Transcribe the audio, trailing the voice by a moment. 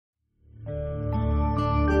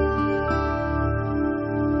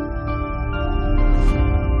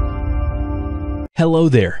Hello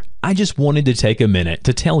there. I just wanted to take a minute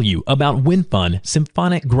to tell you about Winfun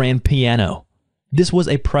Symphonic Grand Piano. This was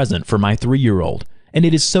a present for my 3-year-old, and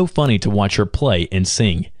it is so funny to watch her play and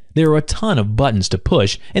sing. There are a ton of buttons to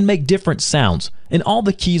push and make different sounds, and all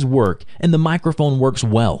the keys work and the microphone works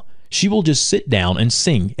well. She will just sit down and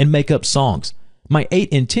sing and make up songs. My 8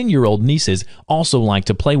 and 10-year-old nieces also like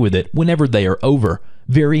to play with it whenever they are over.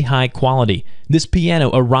 Very high quality. This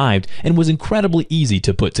piano arrived and was incredibly easy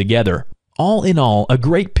to put together. All in all, a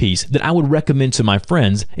great piece that I would recommend to my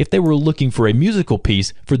friends if they were looking for a musical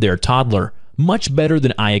piece for their toddler. Much better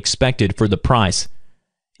than I expected for the price.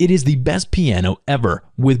 It is the best piano ever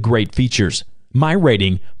with great features. My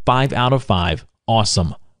rating, 5 out of 5.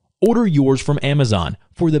 Awesome. Order yours from Amazon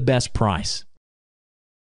for the best price.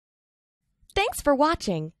 Thanks for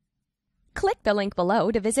watching. Click the link below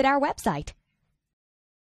to visit our website.